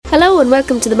Hello and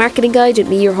welcome to The Marketing Guide with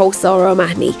me, your host, Laura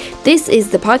O'Mahony. This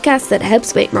is the podcast that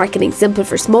helps make marketing simple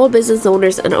for small business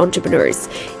owners and entrepreneurs.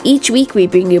 Each week we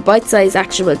bring you bite-sized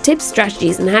actionable tips,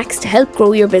 strategies and hacks to help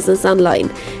grow your business online.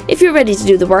 If you're ready to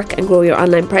do the work and grow your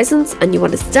online presence and you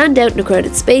want to stand out in a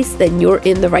crowded space, then you're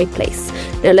in the right place.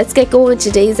 Now let's get going with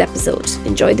today's episode.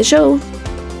 Enjoy the show.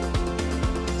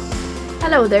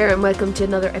 Hello there and welcome to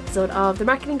another episode of The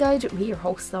Marketing Guide with me, your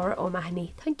host, Laura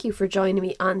O'Mahony. Thank you for joining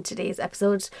me on today's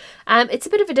episode. It's a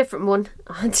bit of a different one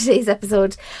on today's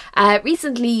episode.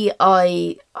 Recently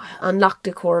I unlocked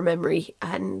a core memory,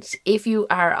 and if you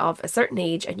are of a certain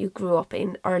age and you grew up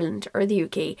in Ireland or the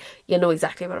UK, you'll know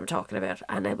exactly what I'm talking about,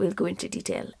 and I will go into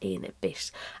detail in a bit.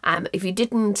 If you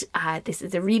didn't, this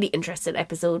is a really interesting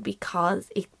episode because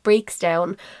it breaks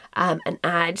down an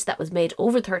ad that was made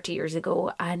over 30 years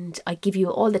ago, and I give you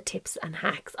all the tips and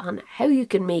hacks on how you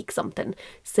can make something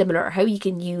similar, how you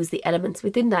can use the elements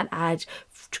within that ad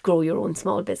to grow your own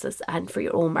small business and for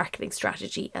your own marketing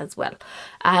strategy as well.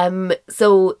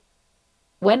 So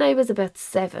when I was about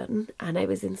 7 and I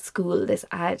was in school, this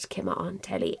ad came out on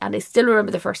telly, and I still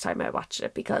remember the first time I watched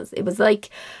it because it was like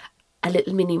a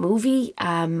little mini movie,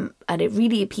 and it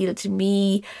really appealed to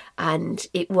me, and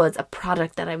it was a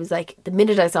product that I was like, the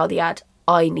minute I saw the ad,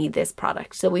 I need this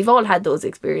product. So we've all had those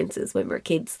experiences when we were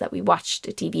kids that we watched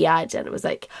a TV ad and it was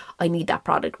like, I need that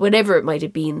product, whatever it might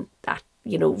have been, that,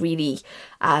 you know, really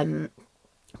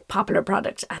popular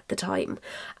product at the time.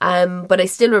 But I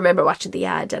still remember watching the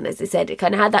ad, and as I said, it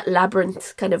kind of had that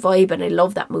Labyrinth kind of vibe, and I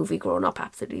loved that movie growing up,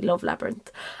 absolutely love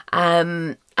Labyrinth.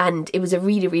 And it was a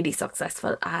really, really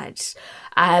successful ad.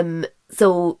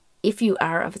 So if you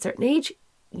are of a certain age,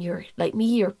 you're like me,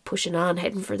 you're pushing on,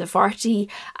 heading for the 40,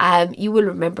 you will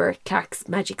remember Clark's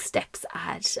Magic Steps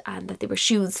ad, and that they were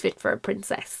shoes fit for a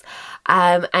princess.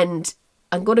 And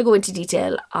I'm going to go into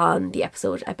detail on the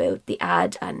episode about the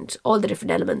ad and all the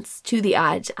different elements to the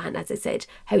ad, and as I said,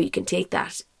 how you can take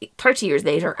that 30 years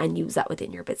later and use that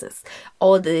within your business.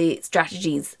 All the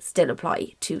strategies still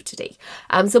apply to today.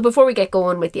 So before we get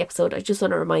going with the episode, I just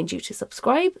want to remind you to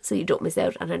subscribe so you don't miss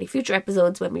out on any future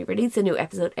episodes when we release a new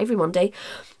episode every Monday.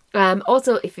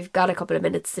 Also, if you've got a couple of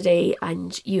minutes today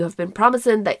and you have been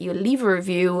promising that you'll leave a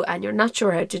review and you're not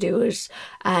sure how to do it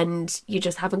and you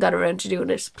just haven't got around to doing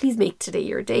it, please make today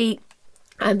your day.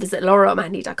 And visit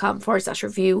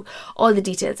lauraomahony.com/review. All the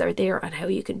details are there on how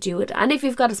you can do it. And if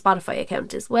you've got a Spotify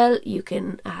account as well, you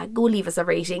can go leave us a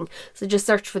rating. So just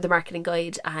search for The Marketing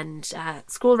Guide and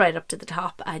scroll right up to the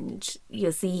top and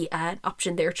you'll see an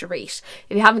option there to rate.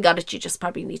 If you haven't got it, you just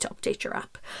probably need to update your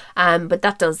app. But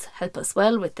that does help us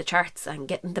well with the charts and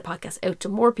getting the podcast out to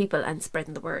more people and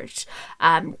spreading the word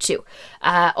too.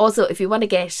 Also, if you want to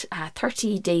get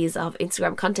 30 days of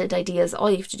Instagram content ideas,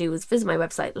 all you have to do is visit my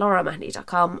website,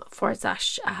 lauraomahony.com /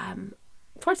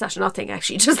 nothing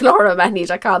actually, just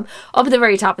lauraomahony.com. Up at the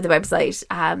very top of the website,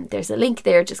 there's a link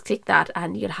there. Just click that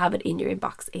and you'll have it in your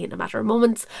inbox in a matter of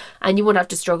moments, and you won't have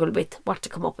to struggle with what to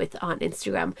come up with on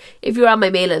Instagram. If you're on my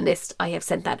mailing list, I have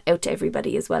sent that out to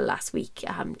everybody as well last week,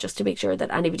 just to make sure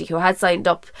that anybody who has signed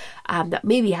up that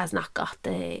maybe has not got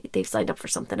they've signed up for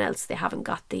something else, they haven't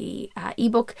got the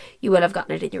ebook, you will have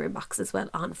gotten it in your inbox as well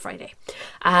on Friday.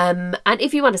 And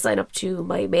if you want to sign up to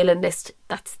my mailing list,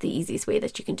 that's the easiest way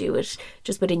that you can do it.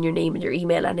 Just put in your name and your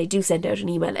email, and I do send out an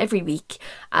email every week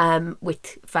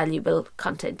with valuable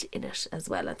content in it as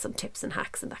well, and some tips and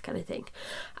hacks and that kind of thing.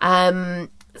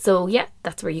 So yeah,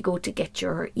 that's where you go to get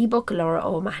your ebook,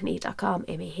 lauraomahony.com,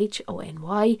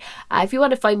 MAHONY. If you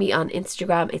want to find me on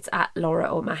Instagram, it's at Laura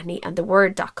O'Mahony and the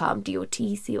word.com,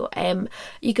 DOTCOM.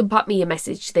 You can pop me a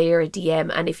message there, a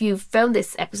DM, and if you've found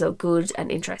this episode good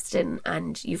and interesting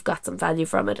and you've got some value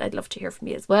from it, I'd love to hear from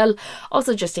you as well.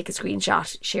 Also, just take a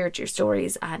screenshot, share it to your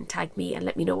stories and tag me and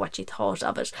let me know what you thought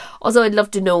of it. Also, I'd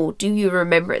love to know, do you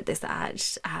remember this ad?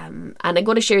 And I'm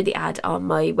going to share the ad on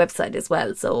my website as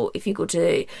well, so if you go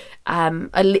to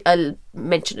I'll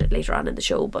mention it later on in the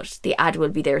show, but the ad will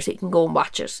be there so you can go and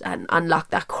watch it and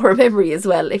unlock that core memory as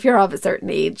well if you're of a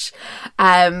certain age.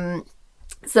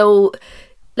 So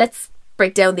let's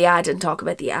break down the ad and talk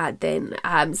about the ad then.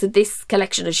 So this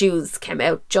collection of shoes came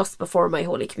out just before my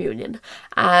Holy Communion,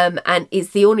 and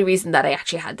is the only reason that I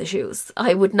actually had the shoes.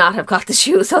 I would not have got the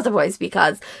shoes otherwise,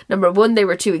 because number one, they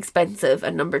were too expensive,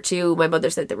 and number two, my mother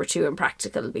said they were too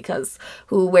impractical because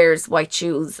who wears white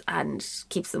shoes and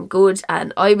keeps them good?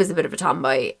 And I was a bit of a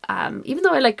tomboy, even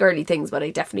though I like girly things, but I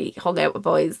definitely hung out with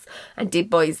boys and did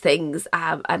boys things,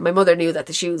 and my mother knew that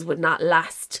the shoes would not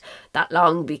last that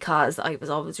long because I was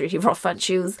always really rough on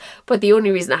shoes. But the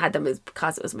only reason I had them is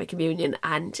because it was my communion,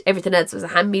 and everything else was a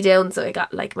hand-me-down. So I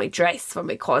got like my dress from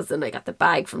my cousin, I got the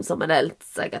bag from someone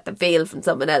else, I got the veil from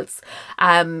someone else.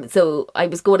 So I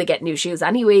was going to get new shoes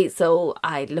anyway, so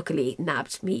I luckily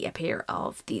nabbed me a pair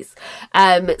of these.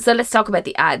 So let's talk about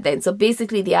the ad then. So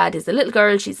basically the ad is a little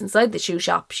girl, she's inside the shoe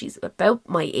shop, she's about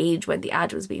my age when the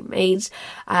ad was being made.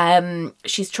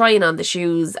 She's trying on the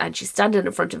shoes and she's standing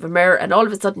in front of a mirror, and all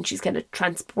of a sudden she's kind of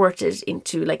transported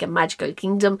into like a magical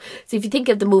kingdom. So if you think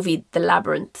of the movie The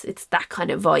Labyrinth, it's that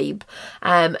kind of vibe.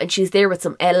 And she's there with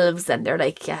some elves, and they're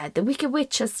like, the Wicked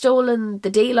Witch has stolen the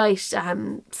daylight.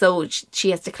 So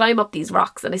she has to climb up these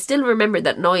rocks, and I still remember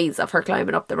that noise of her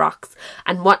climbing up the rocks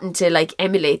and wanting to like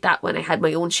emulate that when I had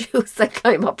my own shoes that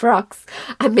climb up rocks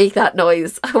and make that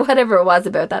noise, whatever it was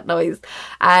about that noise.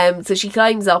 So she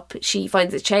climbs up, she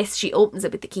finds a chest, she opens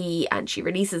it with the key, and she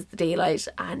releases the daylight,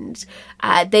 and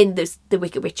then there's the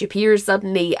Wicked Witch appears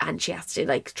suddenly, and she has to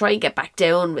like try and get back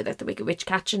down without the Wicked Witch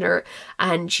catching her,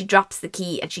 and she drops the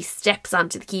key and she steps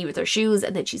onto the key with her shoes,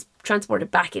 and then she's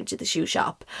transported back into the shoe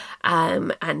shop,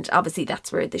 and obviously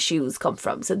that's where the shoes come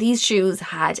from. So these shoes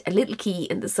had a little key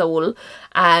in the sole,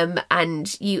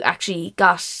 and you actually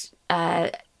got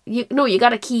you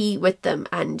got a key with them,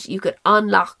 and you could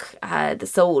unlock the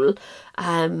sole,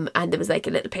 and there was like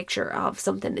a little picture of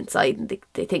something inside, and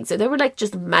they think so they were like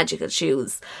just magical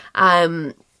shoes.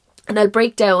 And I'll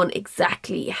break down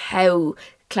exactly how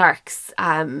Clark's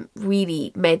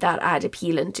really made that ad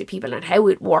appealing to people, and how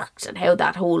it worked, and how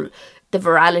the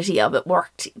virality of it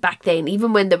worked back then.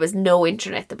 Even when there was no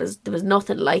internet, there was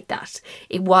nothing like that.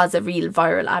 It was a real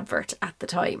viral advert at the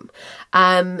time.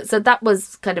 So that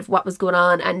was kind of what was going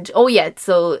on. And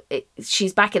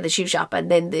she's back in the shoe shop,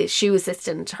 and then the shoe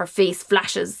assistant, her face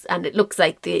flashes, and it looks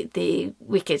like the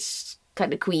wicked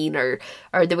kind of queen or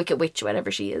the Wicked Witch, whatever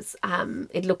she is.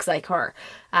 It looks like her.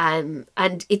 And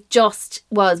it just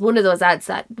was one of those ads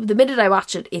that the minute I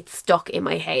watched it, it stuck in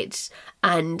my head,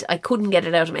 and I couldn't get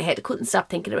it out of my head. I couldn't stop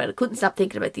thinking about it. I couldn't stop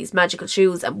thinking about these magical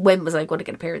shoes, and when was I going to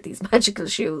get a pair of these magical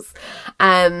shoes?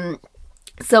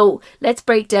 So let's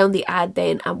break down the ad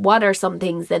then, and what are some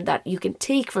things then that you can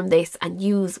take from this and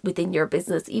use within your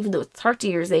business. Even though it's 30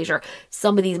 years later,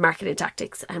 some of these marketing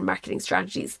tactics and marketing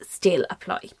strategies still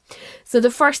apply. So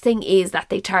the first thing is that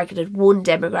they targeted one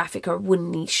demographic or one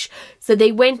niche. So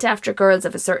they went after girls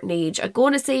of a certain age. I'm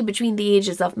going to say between the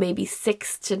ages of maybe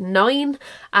 6 to 9.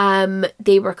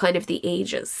 They were kind of the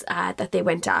ages that they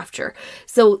went after.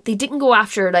 So they didn't go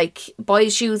after like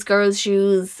boys' shoes, girls'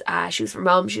 shoes, shoes for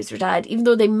mom, shoes for dad, even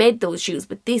though they made those shoes.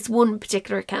 But this one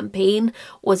particular campaign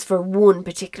was for one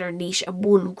particular niche and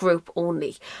one group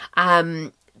only.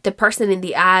 The person in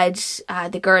the ad,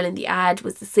 the girl in the ad,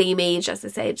 was the same age, as I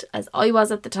said, as I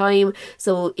was at the time.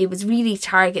 So it was really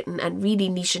targeting and really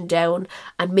niching down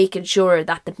and making sure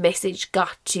that the message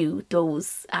got to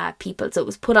those people. So it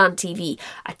was put on TV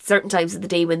at certain times of the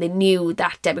day when they knew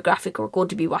that demographic were going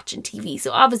to be watching TV.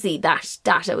 So obviously that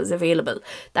data was available,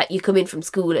 that you come in from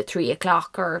school at 3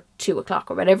 o'clock or 2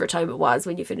 o'clock or whatever time it was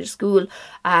when you finished school.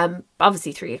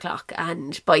 Obviously 3 o'clock,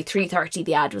 and by 3:30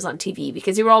 the ad was on TV,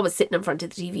 because you were always sitting in front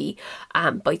of the TV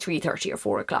by 3:30 or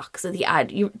 4 o'clock. So the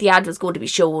ad was going to be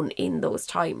shown in those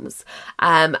times.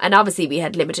 And obviously we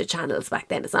had limited channels back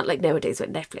then. It's not like nowadays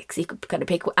with Netflix. You could kind of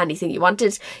pick anything you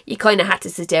wanted. You kind of had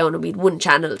to sit down, and we had one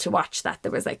channel to watch that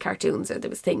there was like cartoons or there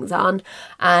was things on.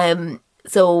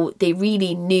 So they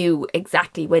really knew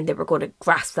exactly when they were going to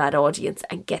grasp that audience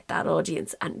and get that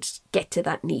audience and get to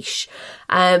that niche.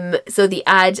 So the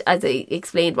ad, as I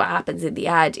explained what happens in the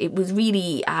ad, it was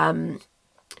really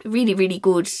really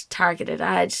good targeted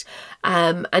ad.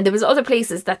 And there was other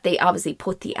places that they obviously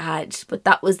put the ad, but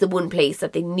that was the one place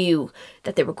that they knew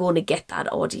that they were going to get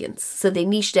that audience. So they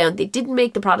niched down. They didn't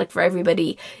make the product for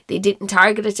everybody. They didn't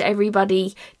target it to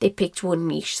everybody. They picked one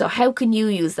niche. So how can you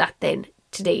use that then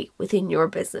today within your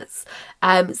business?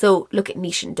 So look at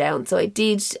niching down. So I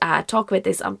did talk about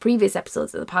this on previous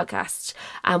episodes of the podcast,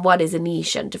 and what is a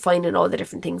niche, and defining all the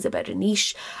different things about a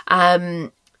niche.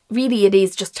 Really it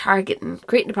is just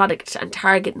creating a product and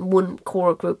targeting one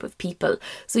core group of people.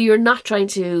 So you're not trying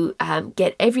to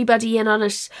get everybody in on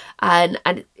it, and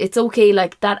it's okay,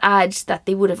 like that ad that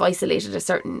they would have isolated a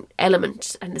certain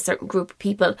element and a certain group of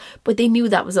people, but they knew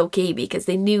that was okay, because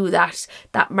they knew that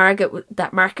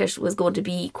market was going to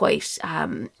be quite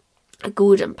a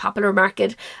good and popular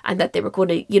market, and that they were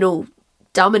going to,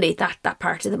 dominate that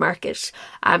part of the market,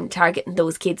 targeting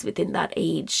those kids within that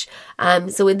age.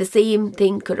 So in the same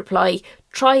thing could apply.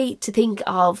 Try to think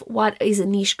of what is a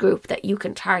niche group that you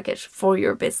can target for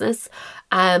your business,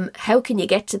 How can you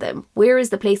get to them? Where is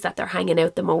the place that they're hanging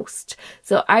out the most?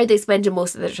 So are they spending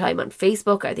most of their time on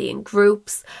Facebook? Are they in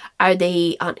groups? Are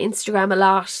they on Instagram a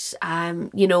lot?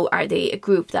 Are they a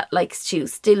group that likes to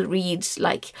still read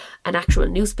like an actual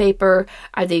newspaper?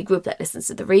 Are they a group that listens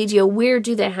to the radio? Where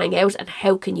do they hang out, and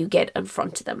how can you get in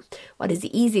front of them? What is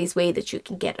the easiest way that you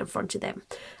can get in front of them?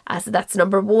 So that's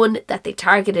number one, that they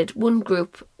targeted one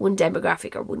group, one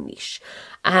demographic, or one niche.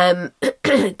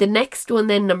 The next one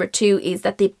then, number two, is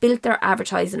that they built their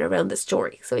advertising around the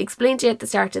story. So I explained to you at the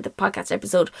start of the podcast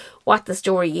episode what the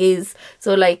story is.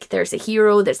 So like there's a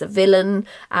hero, there's a villain.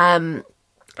 And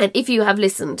if you have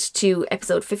listened to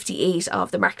episode 58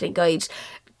 of the Marketing Guide,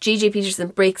 JJ Peterson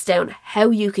breaks down how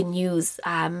you can use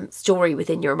story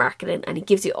within your marketing, and he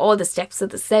gives you all the steps, so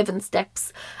the 7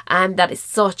 steps, and that is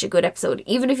such a good episode.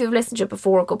 Even if you've listened to it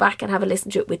before, go back and have a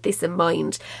listen to it with this in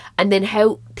mind, and then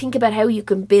think about how you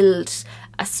can build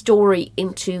a story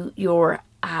into your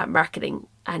marketing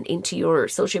and into your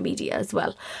social media as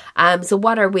well. So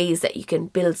what are ways that you can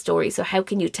build stories? So how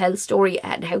can you tell story,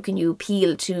 and how can you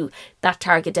appeal to that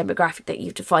target demographic that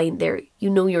you've defined there?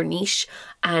 You know your niche,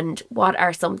 and what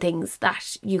are some things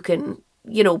that you can,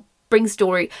 bring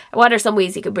story. What are some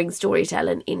ways you can bring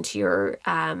storytelling into your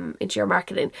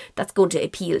marketing that's going to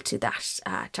appeal to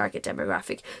that target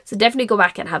demographic? So definitely go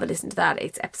back and have a listen to that.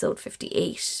 It's episode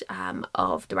 58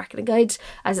 of the Marketing Guide.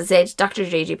 As I said, Dr.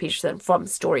 JJ Peterson from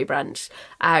StoryBrand.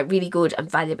 Really good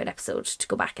and valuable episode to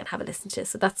go back and have a listen to.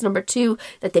 So that's number 2,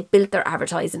 that they built their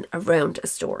advertising around a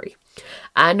story.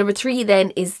 Number 3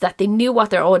 then is that they knew what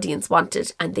their audience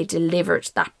wanted, and they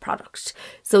delivered that product.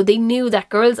 So they knew that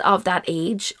girls of that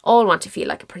age all want to feel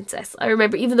like a princess. I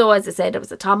remember, even though, as I said, I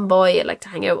was a tomboy, I like to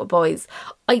hang out with boys,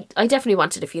 I definitely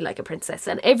wanted to feel like a princess.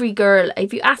 And every girl,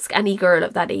 if you ask any girl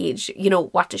of that age,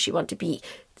 what does she want to be?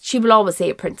 She will always say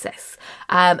a princess.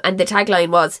 And the tagline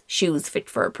was, shoes fit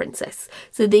for a princess.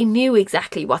 So they knew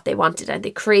exactly what they wanted, and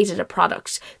they created a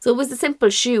product. So it was a simple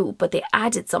shoe, but they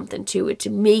added something to it to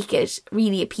make it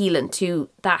really appealing to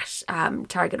that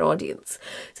target audience.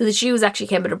 So the shoes actually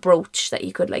came with a brooch that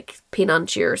you could like pin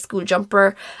onto your school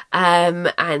jumper.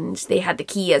 And they had the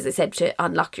key, as I said, to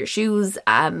unlock your shoes.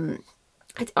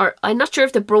 Or I'm not sure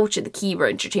if the brooch and the key were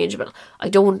interchangeable. I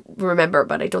don't remember,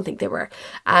 but I don't think they were.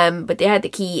 But they had the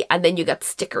key, and then you got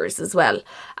stickers as well.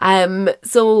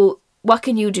 So what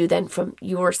can you do then from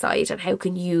your side, and how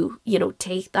can you,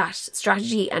 take that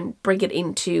strategy and bring it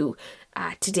into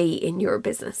today in your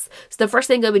business? So the first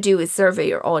thing I would do is survey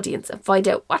your audience and find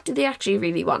out, what do they actually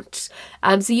really want?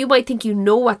 So you might think you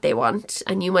know what they want,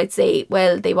 and you might say,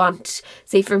 well, they want,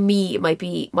 say for me, it might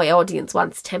be my audience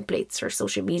wants templates for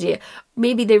social media.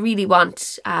 Maybe they really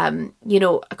want,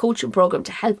 a coaching program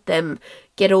to help them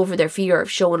get over their fear of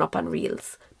showing up on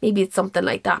Reels. Maybe it's something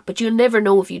like that, but you'll never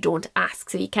know if you don't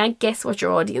ask. So you can't guess what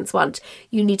your audience want.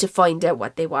 You need to find out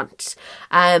what they want.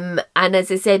 And as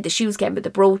I said, the shoes came with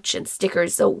the brooch and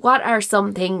stickers. So what are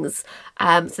some things?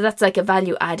 So that's like a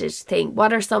value added thing.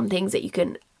 What are some things that you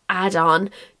can add on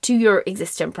to your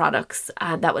existing products,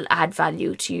 and that will add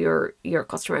value to your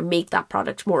customer and make that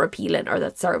product more appealing, or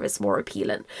that service more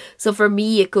appealing? So for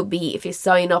me, it could be, if you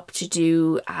sign up to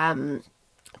do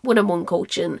one-on-one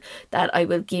coaching, that I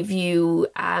will give you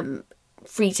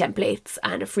free templates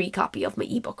and a free copy of my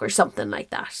ebook or something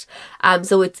like that.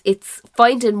 So it's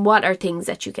finding what are things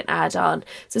that you can add on.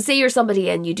 So say you're somebody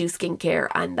and you do skincare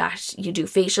and that you do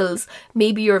facials,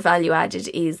 maybe your value added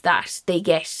is that they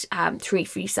get 3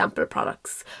 free sample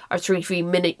products, or 3 free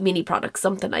mini products,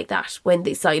 something like that, when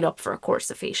they sign up for a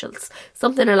course of facials,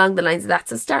 something along the lines of that.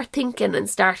 So start thinking and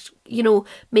start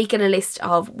making a list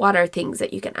of what are things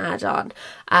that you can add on.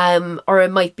 Or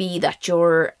it might be that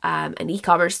you're an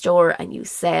e-commerce store and you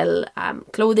sell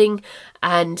clothing,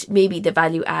 and maybe the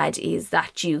value add is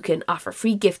that you can offer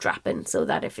free gift wrapping, so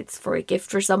that if it's for a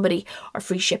gift for somebody, or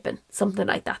free shipping, something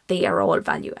like that. They are all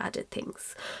value added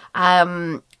things.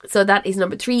 So that is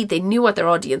number 3. They knew what their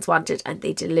audience wanted, and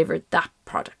they delivered that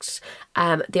product.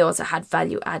 They also had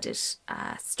value added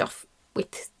stuff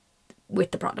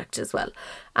with the product as well.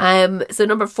 So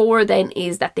number 4 then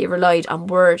is that they relied on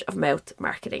word of mouth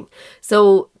marketing.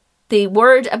 So the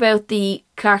word about the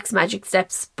Clark's Magic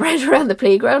Steps spread around the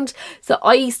playground. So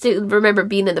I still remember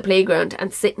being in the playground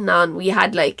and sitting on, we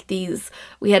had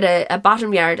a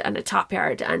bottom yard and a top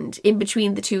yard, and in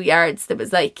between the 2 yards there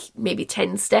was like maybe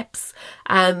 10 steps.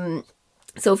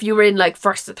 So if you were in like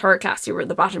 1st to 3rd class, you were in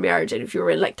the bottom yard, and if you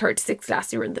were in like 3rd to 6th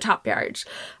class, you were in the top yard.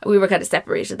 We were kind of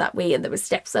separated that way, and there was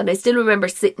steps. And I still remember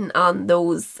sitting on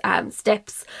those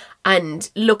steps and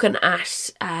looking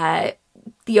at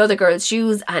the other girls'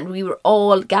 shoes, and we were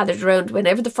all gathered around.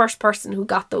 Whenever the first person who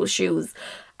got those shoes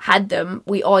had them,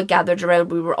 we all gathered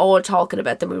around, we were all talking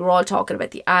about them, we were all talking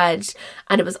about the ad,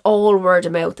 and it was all word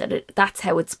of mouth, and that's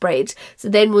how it spread. So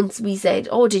then once we said,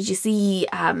 oh, did you see,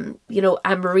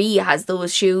 Anne-Marie has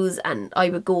those shoes, and I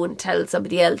would go and tell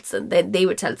somebody else, and then they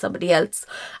would tell somebody else,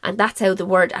 and that's how the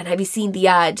word, and have you seen the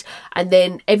ad? And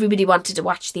then everybody wanted to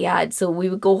watch the ad, so we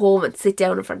would go home and sit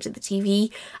down in front of the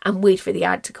TV and wait for the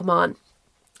ad to come on.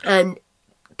 And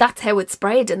that's how it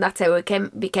spread, and that's how it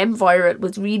became viral. It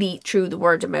was really through the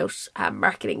word of mouth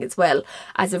marketing, as well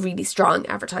as a really strong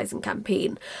advertising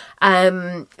campaign.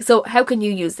 So how can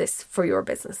you use this for your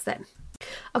business then?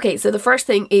 Okay, so the first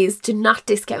thing is to not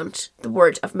discount the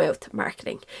word of mouth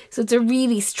marketing. So it's a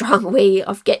really strong way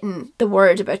of getting the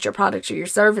word about your product or your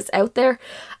service out there.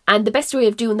 And the best way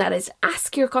of doing that is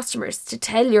ask your customers to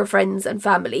tell your friends and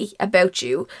family about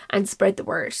you and spread the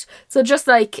word. So just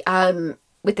like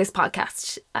with this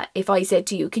podcast, if I said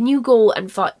to you, can you go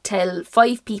and tell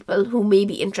 5 people who may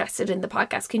be interested in the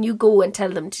podcast, can you go and tell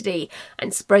them today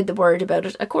and spread the word about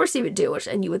it? Of course you would do it,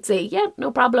 and you would say, yeah, no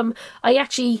problem. I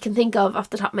actually can think of, off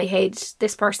the top of my head,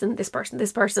 this person,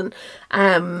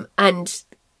 and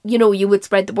you would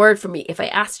spread the word for me if I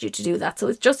asked you to do that. So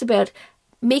it's just about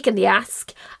making the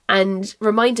ask and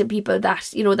reminding people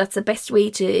that, that's the best way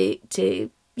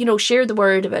to share the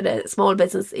word about a small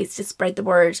business is to spread the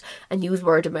word and use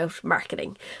word of mouth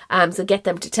marketing. So get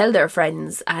them to tell their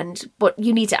friends, but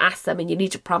you need to ask them and you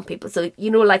need to prompt people. So,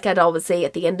 like I'd always say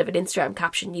at the end of an Instagram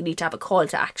caption, you need to have a call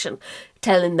to action,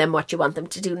 telling them what you want them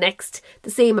to do next. The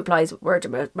same applies with word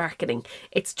of mouth marketing.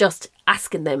 It's just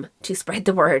asking them to spread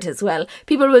the word as well.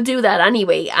 People will do that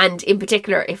anyway, and in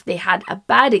particular, if they had a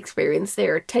bad experience,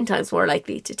 they're 10 times more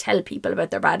likely to tell people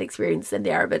about their bad experience than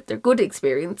they are about their good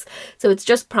experience. So it's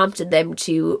just prompting them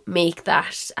to make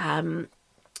that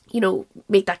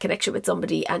make that connection with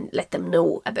somebody and let them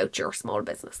know about your small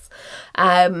business.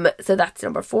 So that's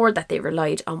number 4, that they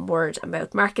relied on word of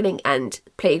mouth marketing. And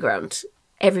playground,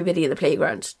 everybody in the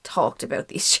playground talked about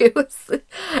these shoes.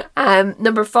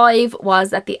 Number 5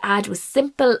 was that the ad was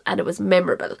simple and it was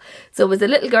memorable. So it was a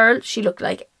little girl. She looked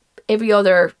like every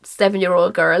other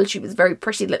 7-year-old girl. She was a very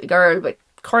pretty little girl with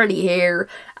curly hair.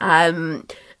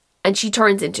 And she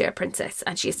turns into a princess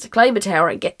and she has to climb a tower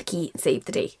and get the key and save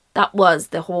the day. That was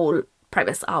the whole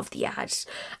premise of the ad.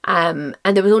 And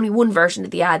there was only one version of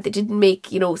the ad. They didn't make,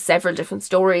 several different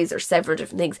stories or several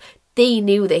different things. They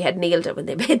knew they had nailed it when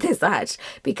they made this ad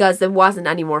because there wasn't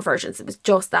any more versions. It was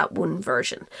just that one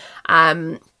version.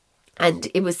 And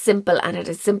it was simple and it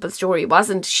had a simple story.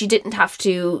 She didn't have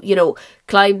to,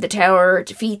 climb the tower,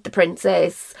 defeat the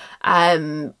princess,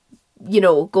 go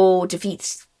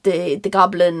defeat the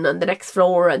goblin on the next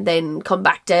floor and then come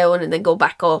back down and then go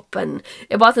back up, and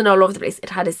it wasn't all over the place. It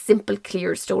had a simple,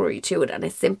 clear story to it and a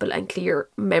simple and clear,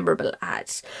 memorable ad.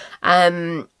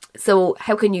 So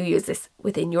how can you use this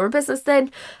within your business then?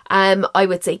 I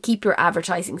would say keep your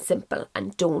advertising simple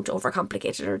and don't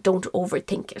overcomplicate it or don't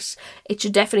overthink it. It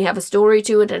should definitely have a story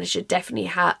to it, and it should definitely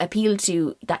appeal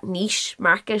to that niche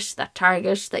market, that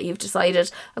target that you've decided,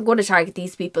 I'm going to target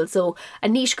these people. So a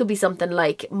niche could be something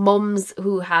like mums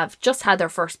who have just had their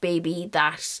first baby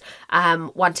that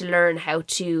want to learn how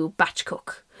to batch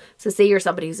cook. So say you're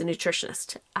somebody who's a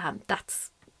nutritionist,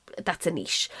 that's a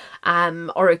niche.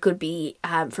 Or it could be,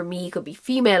 for me, it could be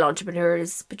female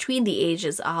entrepreneurs between the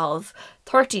ages of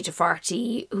 30 to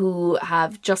 40 who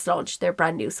have just launched their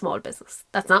brand new small business.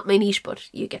 That's not my niche, but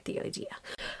you get the idea.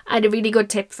 And a really good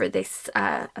tip for this,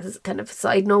 as kind of a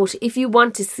side note, if you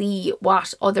want to see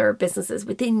what other businesses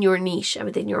within your niche and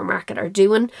within your market are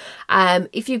doing,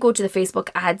 if you go to the Facebook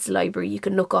ads library, you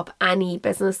can look up any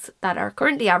business that are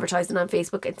currently advertising on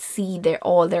Facebook and see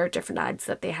all their different ads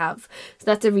that they have. So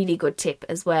that's a really good tip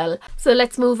as well. So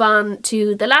let's move on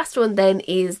to the last one then,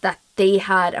 is that they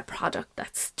had a product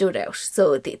that stood out.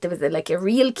 So there was a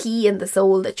real key in the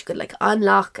sole that you could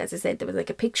unlock. As I said, there was a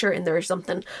picture in there or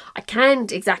something. I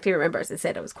can't exactly remember. As I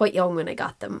said, I was quite young when I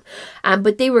got them.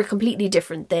 But they were completely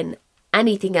different than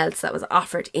anything else that was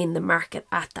offered in the market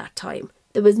at that time.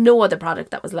 There was no other product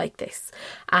that was like this.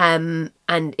 And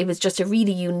it was just a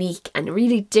really unique and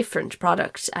really different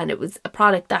product. And it was a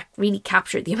product that really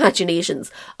captured the imaginations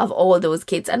of all those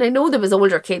kids. And I know there was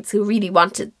older kids who really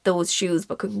wanted those shoes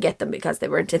but couldn't get them because they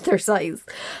weren't in their size.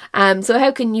 So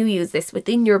how can you use this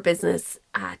within your business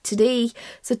today?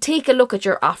 So take a look at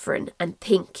your offering and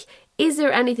think, is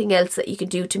there anything else that you can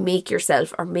do to make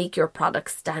yourself or make your product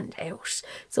stand out?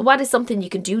 So what is something you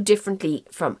can do differently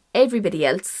from everybody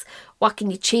else? What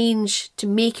can you change to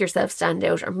make yourself stand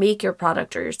out or make your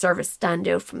product or your service stand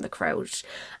out from the crowd?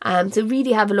 So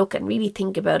really have a look and really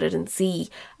think about it and see,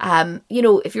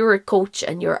 if you're a coach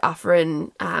and you're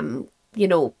offering,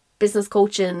 business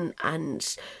coaching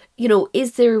and, you know,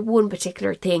 is there one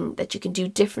particular thing that you can do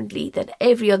differently than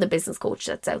every other business coach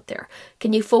that's out there?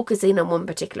 Can you focus in on one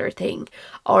particular thing?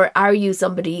 Or are you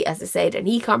somebody, as I said, an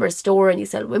e-commerce store and you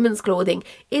sell women's clothing?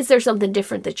 Is there something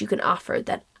different that you can offer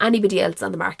that anybody else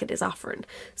on the market is offering?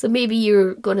 So maybe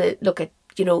you're going to look at,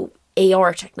 you know,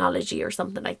 AR technology or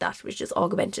something like that, which is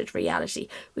augmented reality,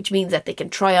 which means that they can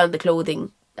try on the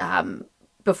clothing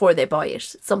before they buy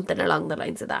it, something along the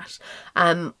lines of that.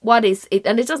 What is it?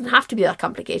 And it doesn't have to be that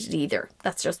complicated either.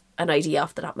 That's just an idea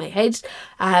off the top of my head.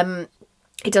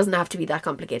 It doesn't have to be that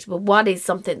complicated, but what is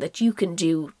something that you can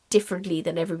do differently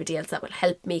than everybody else that will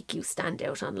help make you stand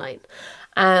out online?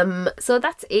 So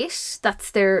that's it.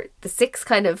 That's the 6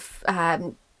 kind of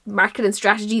marketing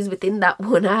strategies within that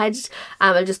one ad.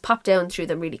 I'll just pop down through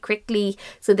them really quickly.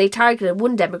 So they targeted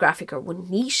one demographic or one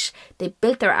niche. They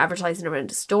built their advertising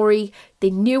around a story. They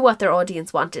knew what their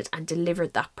audience wanted and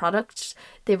delivered that product.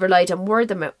 They relied on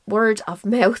word of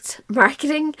mouth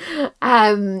marketing.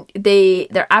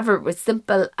 Their advert was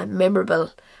simple and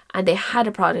memorable, and they had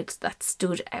a product that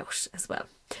stood out as well.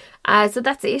 So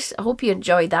that's it. I hope you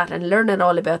enjoyed that and learning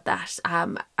all about that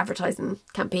advertising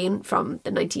campaign from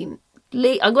the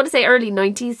I'm going to say early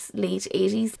 90s, late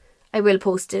 80s. I will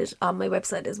post it on my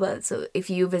website as well. So if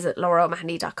you visit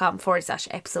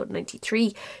lauraomahony.com/episode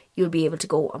 93, you'll be able to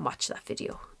go and watch that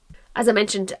video. As I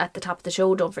mentioned at the top of the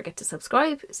show, don't forget to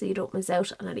subscribe so you don't miss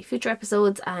out on any future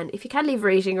episodes. And if you can leave a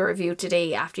rating or review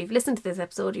today after you've listened to this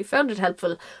episode, you found it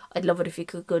helpful, I'd love it if you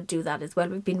could go do that as well.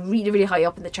 We've been really, really high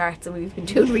up in the charts and we've been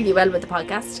doing really well with the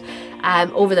podcast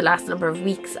over the last number of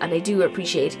weeks. And I do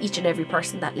appreciate each and every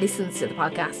person that listens to the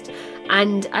podcast.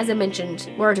 And as I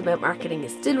mentioned, word of mouth marketing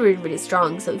is still really, really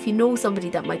strong. So if you know somebody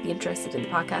that might be interested in the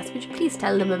podcast, would you please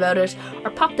tell them about it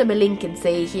or pop them a link and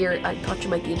say, here, I thought you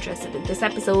might be interested in this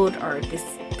episode or this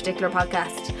particular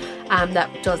podcast. That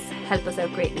does help us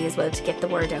out greatly as well to get the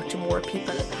word out to more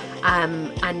people.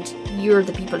 And you're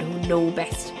the people who know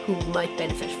best who might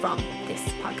benefit from this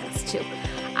podcast too.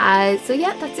 So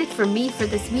yeah, that's it from me for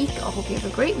this week. I hope you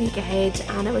have a great week ahead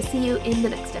and I will see you in the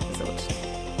next episode.